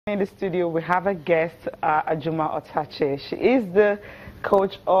In the studio, we have a guest, Ajuma Otache. She is the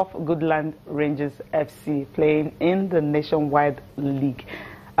coach of Goodland Rangers FC, playing in the Nationwide League.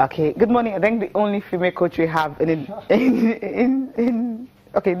 Okay, good morning. I think the only female coach we have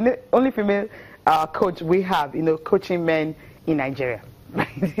only female coach we have, coaching men in Nigeria.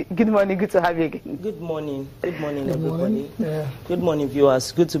 Good morning. Good to have you again. Good morning. Good morning, everybody. Morning. Yeah. Good morning,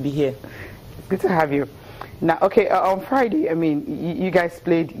 viewers. Good to be here. Good to have you. Now, okay, on Friday, I mean, you guys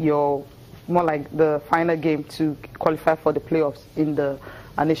played your more like the final game to qualify for the playoffs in the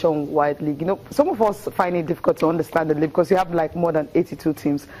Nationwide League. Some of us find it difficult to understand the league because you have like more than 82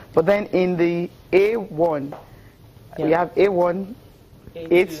 teams. But then in the A1, you have A1,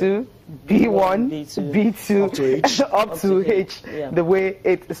 A2, B1, B2, up to H, the way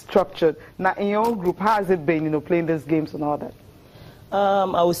it's structured. Now, in your own group, how has it been, playing these games and all that?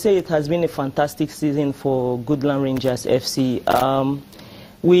 I would say it has been a fantastic season for Goodland Rangers FC.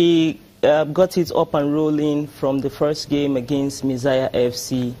 We got it up and rolling from the first game against Messiah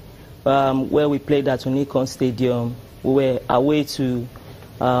FC, where we played at Unicon Stadium. We were away to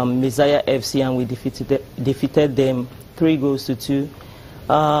Messiah FC and we defeated them 3-2.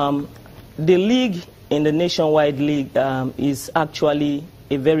 The league in the Nationwide League is actually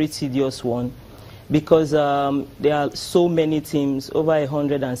a very tedious one, because there are so many teams, over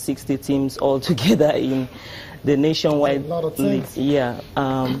 160 teams altogether in the Nationwide League. Yeah,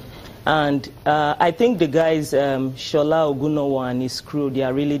 and I think the guys, Shola Ogunowo and his crew, they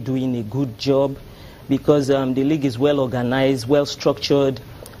are really doing a good job, because the league is well organized, well structured.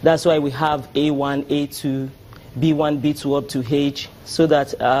 That's why we have A1, A2, B1, B2 up to H, so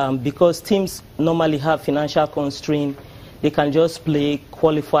that because teams normally have financial constraint, they can just play,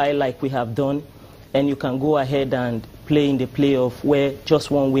 qualify like we have done, and you can go ahead and play in the playoff where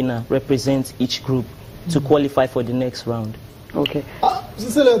just one winner represents each group to qualify for the next round. Okay.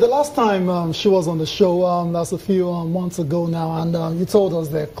 Cecilia, the last time she was on the show, that's a few months ago now, and you told us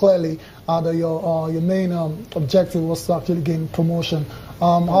that clearly that your main objective was to actually gain promotion.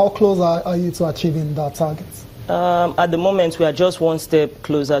 How close are you to achieving that target? At the moment, we are just one step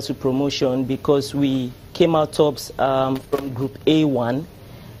closer to promotion, because we came out tops from Group A1.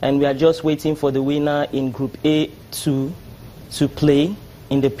 And we are just waiting for the winner in Group A2 to play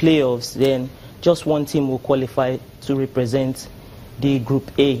in the playoffs. Then just one team will qualify to represent the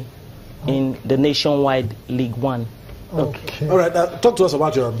Group A in the Nationwide League 1. Okay. All right. Now, talk to us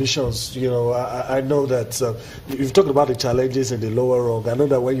about your ambitions. I know that you've talked about the challenges in the lower rung. I know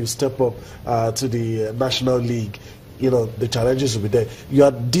that when you step up to the National League, the challenges will be there. You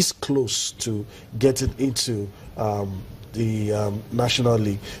are this close to getting into the National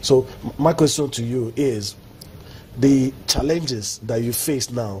League. So my question to you is, the challenges that you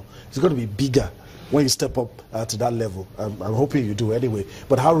face now is going to be bigger when you step up to that level. I'm hoping you do anyway.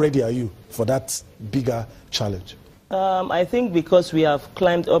 But how ready are you for that bigger challenge? I think because we have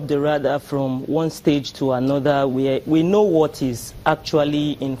climbed up the ladder from one stage to another, we know what is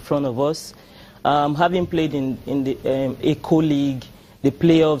actually in front of us. Having played in the Eco League, the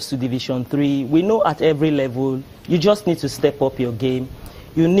playoffs to Division 3, we know at every level you just need to step up your game.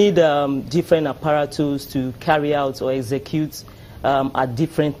 You need different apparatus to carry out or execute at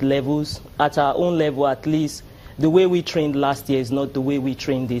different levels. At our own level, at least, the way we trained last year is not the way we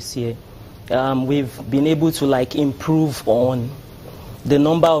trained this year. We've been able to improve on the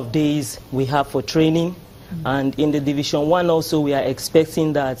number of days we have for training. And in the Division 1 also, we are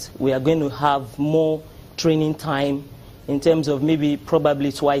expecting that we are going to have more training time, in terms of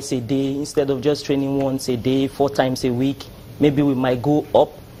probably twice a day, instead of just training once a day, 4 times a week. Maybe we might go up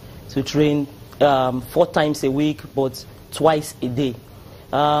to train 4 times a week, but twice a day.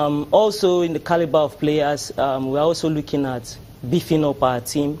 Also, in the caliber of players, we're also looking at beefing up our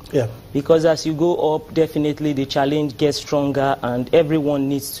team. Yeah. Because as you go up, definitely the challenge gets stronger, and everyone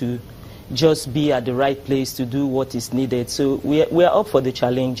needs to just be at the right place to do what is needed. So we are up for the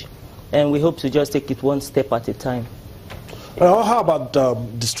challenge, and we hope to just take it one step at a time. How about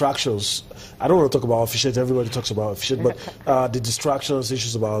distractions? I don't want to talk about officiating. Everybody talks about officiating, but the distractions,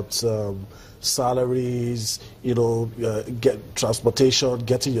 issues about salaries, get transportation,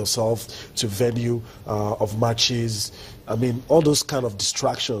 getting yourself to venue of matches. I mean, all those kind of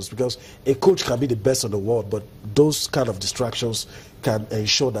distractions, because a coach can be the best in the world, but those kind of distractions can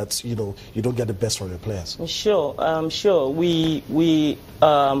ensure that you don't get the best from your players. Sure, sure. We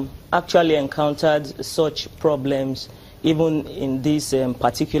actually encountered such problems even in this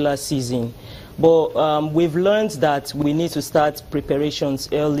particular season. But we've learned that we need to start preparations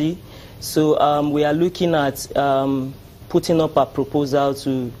early. So we are looking at putting up a proposal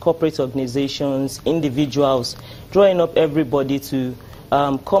to corporate organizations, individuals, drawing up everybody to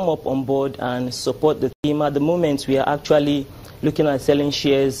come up on board and support the team. At the moment, we are actually looking at selling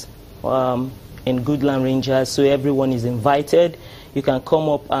shares in Goodland Rangers, so everyone is invited. You can come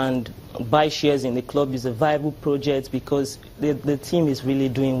up and buy shares in the club. It's a viable project because the team is really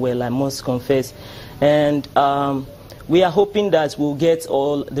doing well, I must confess. And we are hoping that we'll get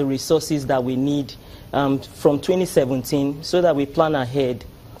all the resources that we need from 2017 so that we plan ahead.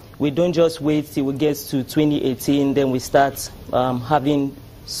 We don't just wait till we get to 2018, then we start having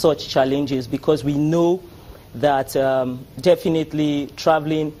such challenges, because we know that definitely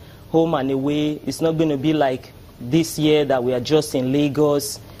traveling home and away is not going to be like this year that we are just in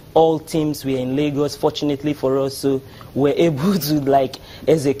Lagos. All teams were in Lagos, fortunately for us, so we're able to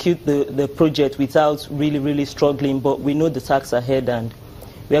execute the project without really struggling. But we know the tasks ahead, and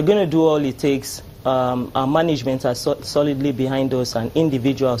we are going to do all it takes. Our management are solidly behind us, and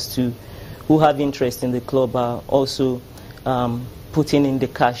individuals too who have interest in the club are also putting in the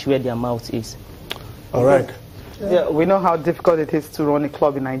cash where their mouth is. All right. Yeah, we know how difficult it is to run a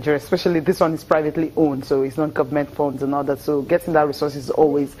club in Nigeria, especially this one is privately owned, so it's not government funds and all that, so getting that resource is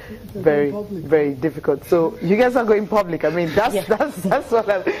always very difficult. So you guys are going public. I mean, that's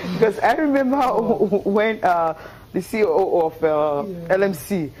what because I remember when the CEO of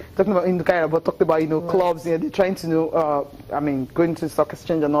LMC talking about Indukaya, but talked about clubs, they're trying to I mean, going to the stock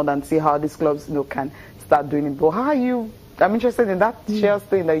exchange and all that and see how these clubs can start doing it. But how are you? I'm interested in that shares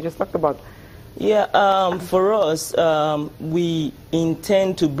thing that you just talked about. Yeah, for us, we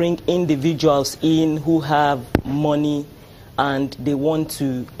intend to bring individuals in who have money and they want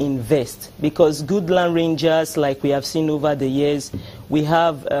to invest. Because Goodland Rangers, like we have seen over the years, we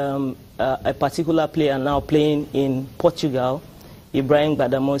have a particular player now playing in Portugal, Ibrahim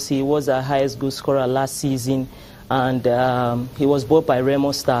Badamosi. He was our highest goal scorer last season, and he was bought by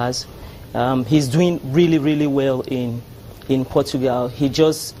Remo Stars. He's doing really well in Portugal. He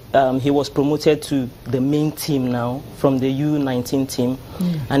just he was promoted to the main team now from the U19 team,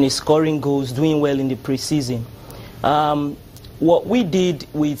 and he's scoring goals, doing well in the preseason. What we did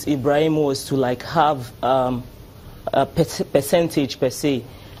with Ibrahim was to have a percentage per se,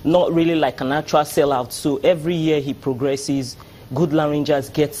 not really like an actual sellout. So every year he progresses, Goodland Rangers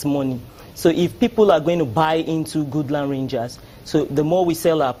gets money. So if people are going to buy into Goodland Rangers, so the more we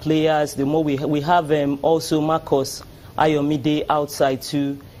sell our players, the more we have also Marcos Ayomide outside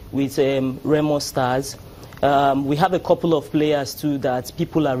too with Remo Stars. We have a couple of players too that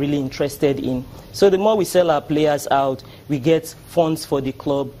people are really interested in. So the more we sell our players out, we get funds for the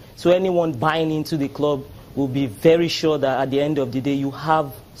club. So anyone buying into the club will be very sure that at the end of the day you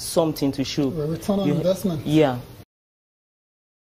have something to show. A return on investment. Yeah.